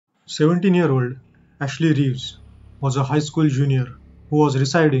17-year-old Ashley Reeves was a high school junior who was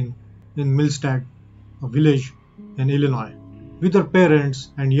residing in Millstadt, a village in Illinois, with her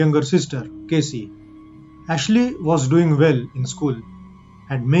parents and younger sister, Casey. Ashley was doing well in school,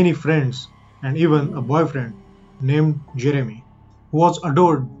 had many friends, and even a boyfriend named Jeremy, who was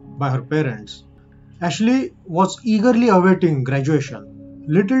adored by her parents. Ashley was eagerly awaiting graduation.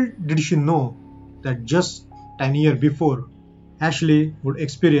 Little did she know that just 10 years before, Ashley would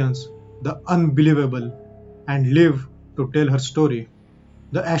experience the unbelievable and live to tell her story.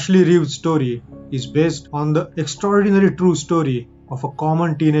 The Ashley Reeves story is based on the extraordinary true story of a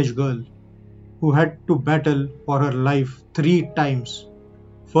common teenage girl who had to battle for her life 3 times,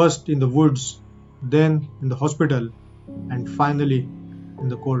 first in the woods, then in the hospital, and finally in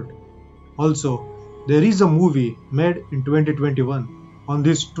the court. Also, there is a movie made in 2021 on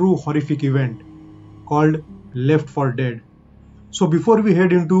this true horrific event called Left for Dead. So before we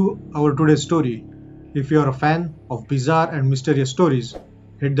head into our today's story, if you are a fan of bizarre and mysterious stories,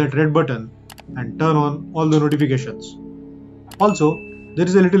 hit that red button and turn on all the notifications. Also, there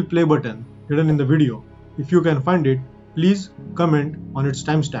is a little play button hidden in the video. If you can find it, please comment on its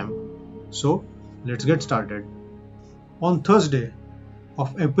timestamp. So, let's get started. On Thursday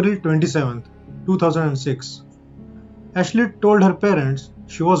of April 27th, 2006, Ashley told her parents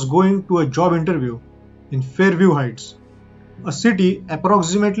she was going to a job interview in Fairview Heights, a city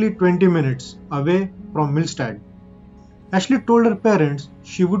approximately 20 minutes away from Millstadt. Ashley told her parents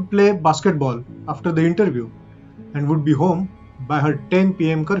she would play basketball after the interview and would be home by her 10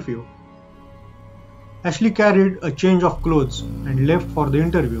 p.m. curfew. Ashley carried a change of clothes and left for the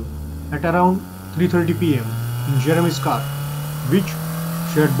interview at around 3:30 p.m. in Jeremy's car, which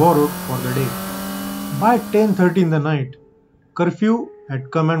she had borrowed for the day. By 10:30 in the night, curfew had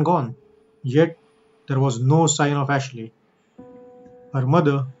come and gone, yet there was no sign of Ashley. Her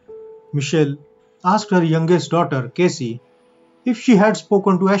mother, Michelle, asked her youngest daughter, Casey, if she had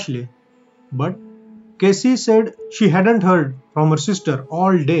spoken to Ashley, but Casey said she hadn't heard from her sister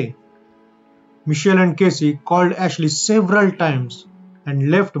all day. Michelle and Casey called Ashley several times and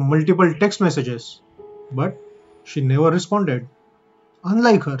left multiple text messages, but she never responded.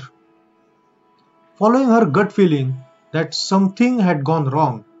 Unlike her, following her gut feeling that something had gone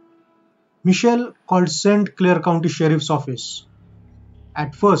wrong, Michelle called St. Clair County Sheriff's Office.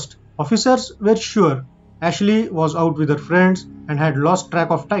 At first, officers were sure Ashley was out with her friends and had lost track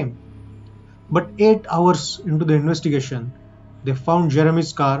of time. But 8 hours into the investigation, they found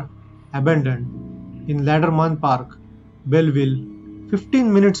Jeremy's car abandoned in Ladderman Park, Belleville,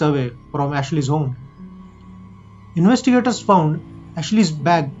 15 minutes away from Ashley's home. Investigators found Ashley's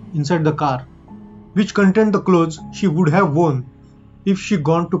bag inside the car, which contained the clothes she would have worn if she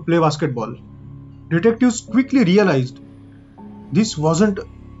gone to play basketball. Detectives quickly realized this wasn't a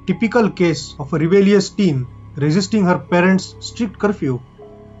typical case of a rebellious teen resisting her parents' strict curfew.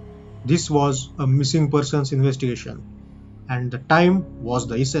 This was a missing persons investigation, and the time was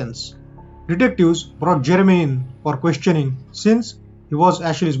the essence. Detectives brought Jeremy in for questioning since he was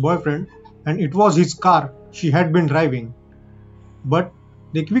Ashley's boyfriend and it was his car she had been driving. But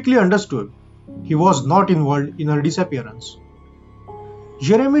they quickly understood he was not involved in her disappearance.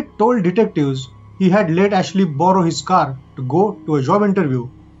 Jeremy told detectives he had let Ashley borrow his car to go to a job interview,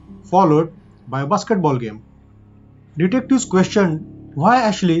 followed by a basketball game. Detectives questioned why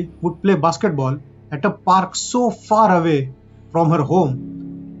Ashley would play basketball at a park so far away from her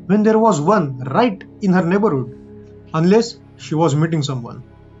home when there was one right in her neighborhood, unless she was meeting someone.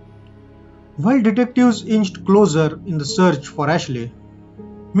 While detectives inched closer in the search for Ashley,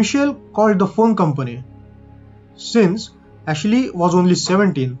 Michelle called the phone company. Since Ashley was only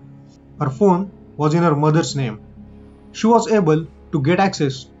 17, her phone was in her mother's name. She was able to get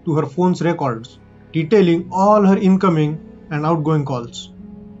access to her phone's records, detailing all her incoming and outgoing calls.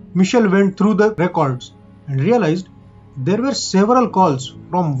 Michelle went through the records and realized there were several calls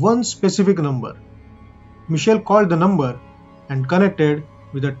from one specific number. Michelle called the number and connected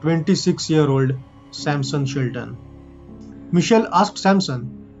with a 26-year-old Samson Shelton. Michelle asked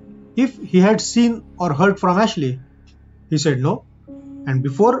Samson if he had seen or heard from Ashley. He said no, and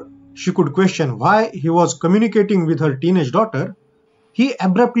before she could question why he was communicating with her teenage daughter, he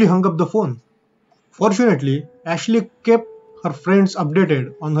abruptly hung up the phone. Fortunately, Ashley kept her friends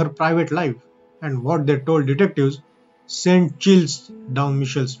updated on her private life, and what they told detectives sent chills down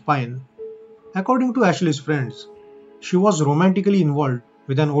Michelle's spine. According to Ashley's friends, she was romantically involved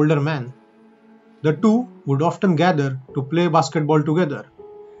with an older man. The two would often gather to play basketball together,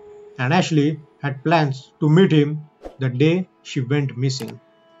 and Ashley had plans to meet him the day she went missing.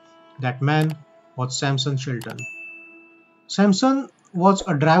 That man was Samson Shelton. Samson was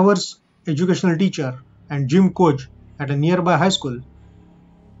a driver's educational teacher and gym coach at a nearby high school.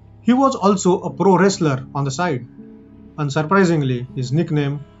 He was also a pro wrestler on the side. Unsurprisingly, his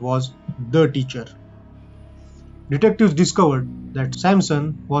nickname was The Teacher. Detectives discovered that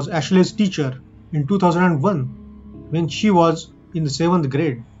Samson was Ashley's teacher in 2001 when she was in the 7th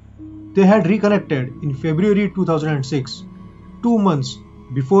grade. They had reconnected in February 2006, 2 months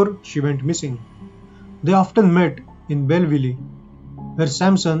before she went missing. They often met in Belleville, where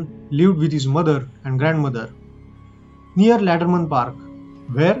Samson lived with his mother and grandmother, near Ladderman Park,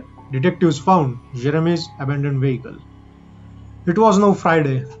 where detectives found Jeremy's abandoned vehicle. It was now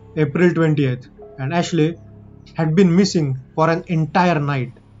Friday, April 20th, and Ashley had been missing for an entire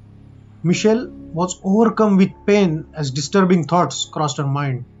night. Michelle was overcome with pain as disturbing thoughts crossed her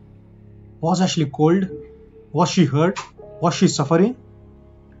mind. Was Ashley cold? Was she hurt? Was she suffering?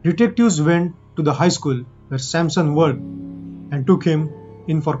 Detectives went to the high school where Samson worked and took him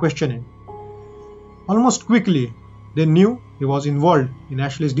in for questioning. Almost quickly, they knew he was involved in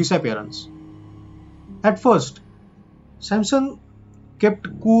Ashley's disappearance. At first, Samson kept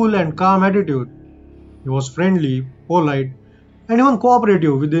cool and calm attitude. He was friendly, polite, and even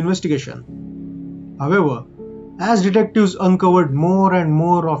cooperative with the investigation. However, as detectives uncovered more and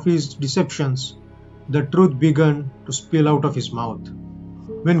more of his deceptions, the truth began to spill out of his mouth.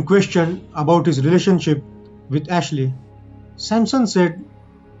 When questioned about his relationship with Ashley, Samson said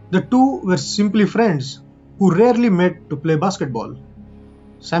the two were simply friends who rarely met to play basketball.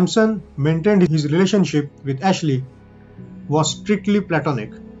 Samson maintained his relationship with Ashley was strictly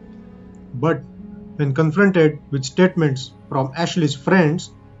platonic. But when confronted with statements from Ashley's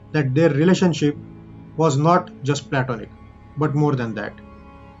friends that their relationship was not just platonic, but more than that,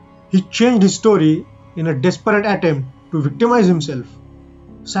 he changed his story in a desperate attempt to victimize himself.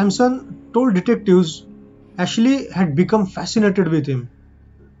 Samson told detectives Ashley had become fascinated with him.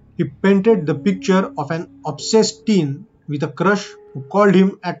 He painted the picture of an obsessed teen with a crush who called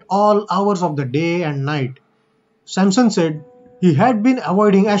him at all hours of the day and night. Samson said he had been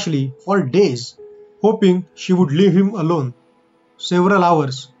avoiding Ashley for days, hoping she would leave him alone. Several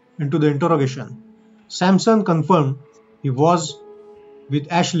hours into the interrogation, Samson confirmed he was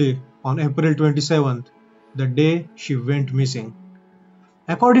with Ashley on April 27th, the day she went missing.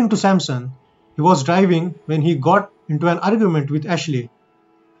 According to Samson, he was driving when he got into an argument with Ashley.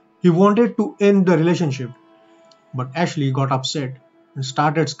 He wanted to end the relationship, but Ashley got upset and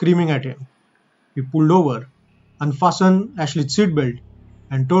started screaming at him. He pulled over, unfastened Ashley's seatbelt,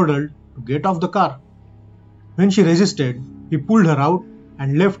 and told her to get off the car. When she resisted, he pulled her out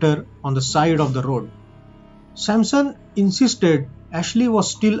and left her on the side of the road. Samson insisted Ashley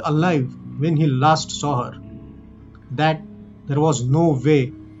was still alive when he last saw her, that there was no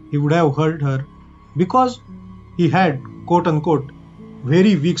way he would have hurt her because he had, quote unquote,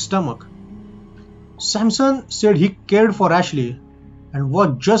 very weak stomach. Samson said he cared for Ashley and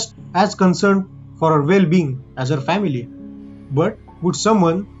was just as concerned for her well-being as her family. But would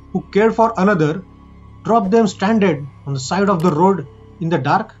someone who cared for another drop them stranded on the side of the road in the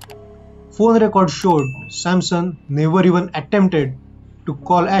dark? Phone records showed Samson never even attempted to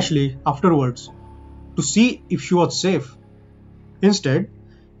call Ashley afterwards to see if she was safe. Instead,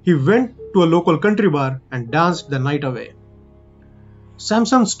 he went to a local country bar and danced the night away.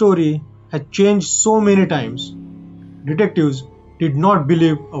 Samson's story had changed so many times. Detectives did not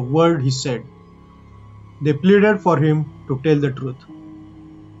believe a word he said. They pleaded for him to tell the truth.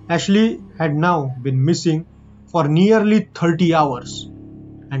 Ashley had now been missing for nearly 30 hours,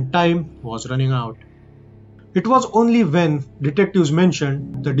 and time was running out. It was only when detectives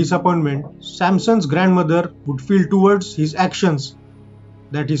mentioned the disappointment Samson's grandmother would feel towards his actions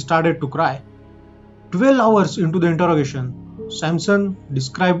that he started to cry. 12 hours into the interrogation, Samson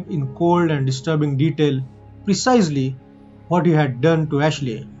described in cold and disturbing detail precisely what he had done to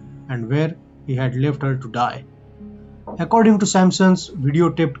Ashley and where he had left her to die. According to Samson's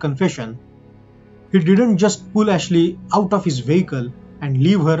videotaped confession, he didn't just pull Ashley out of his vehicle and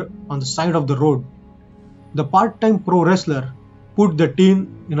leave her on the side of the road. The part-time pro wrestler put the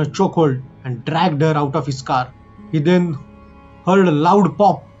teen in a chokehold and dragged her out of his car. He then heard a loud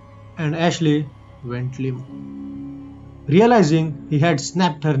pop and Ashley went limp. Realizing he had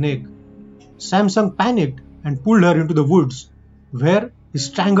snapped her neck, Samson panicked and pulled her into the woods, where he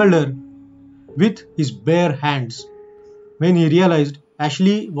strangled her with his bare hands. When he realized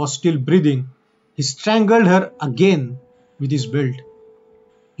Ashley was still breathing, he strangled her again with his belt.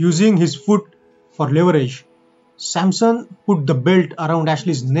 Using his foot for leverage, Samson put the belt around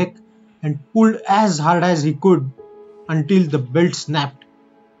Ashley's neck and pulled as hard as he could until the belt snapped.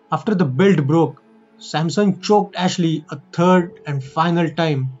 After the belt broke, Samson choked Ashley a third and final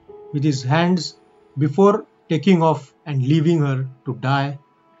time with his hands before taking off and leaving her to die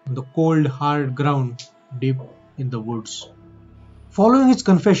on the cold, hard ground deep in the woods. Following his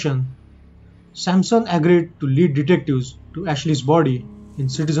confession, Samson agreed to lead detectives to Ashley's body in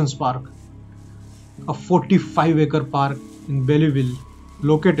Citizens Park, a 45-acre park in Belleville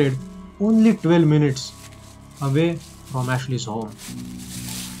located only 12 minutes away from Ashley's home.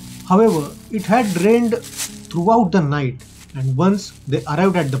 However, it had rained throughout the night, and once they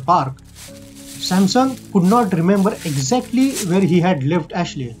arrived at the park, Samson could not remember exactly where he had left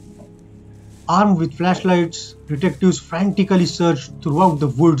Ashley. Armed with flashlights, detectives frantically searched throughout the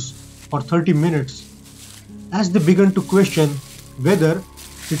woods for 30 minutes. As they began to question whether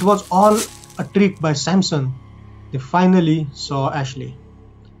it was all a trick by Samson, they finally saw Ashley.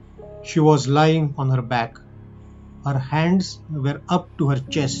 She was lying on her back. Her hands were up to her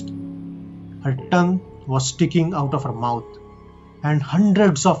chest. Her tongue was sticking out of her mouth, and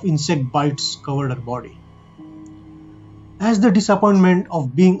hundreds of insect bites covered her body. As the disappointment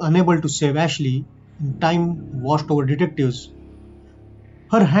of being unable to save Ashley in time washed over detectives,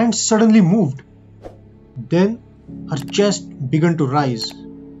 her hands suddenly moved. Then her chest began to rise.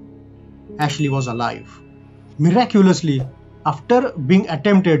 Ashley was alive. Miraculously, after being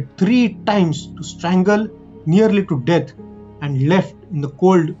attempted 3 times to strangle nearly to death and left in the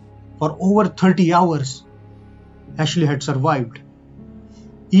cold for over 30 hours, Ashley had survived.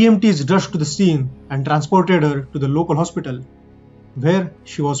 EMTs rushed to the scene and transported her to the local hospital, where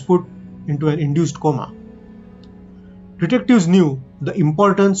she was put into an induced coma. Detectives knew the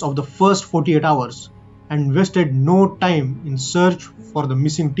importance of the first 48 hours and wasted no time in search for the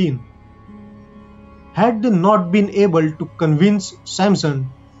missing teen. Had they not been able to convince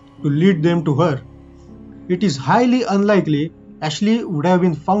Samson to lead them to her, it is highly unlikely Ashley would have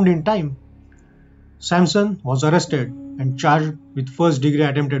been found in time. Samson was arrested and charged with first-degree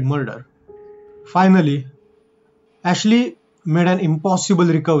attempted murder. Finally, Ashley made an impossible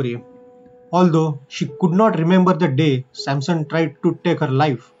recovery, although she could not remember the day Samson tried to take her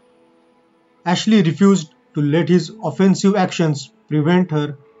life. Ashley refused to let his offensive actions prevent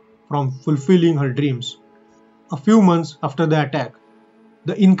her from fulfilling her dreams. A few months after the attack,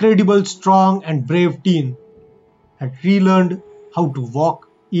 the incredible, strong and brave teen had relearned how to walk,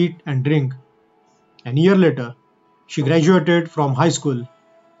 eat and drink. An year later, she graduated from high school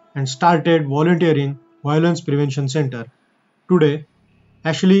and started volunteering Violence Prevention Center. Today,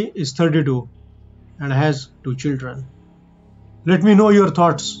 Ashley is 32 and has 2 children. Let me know your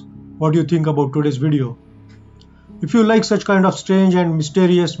thoughts, what you think about today's video. If you like such kind of strange and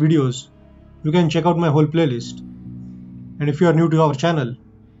mysterious videos, you can check out my whole playlist. And if you are new to our channel,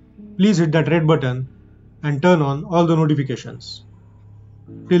 please hit that red button and turn on all the notifications.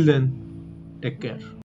 Till then, take care.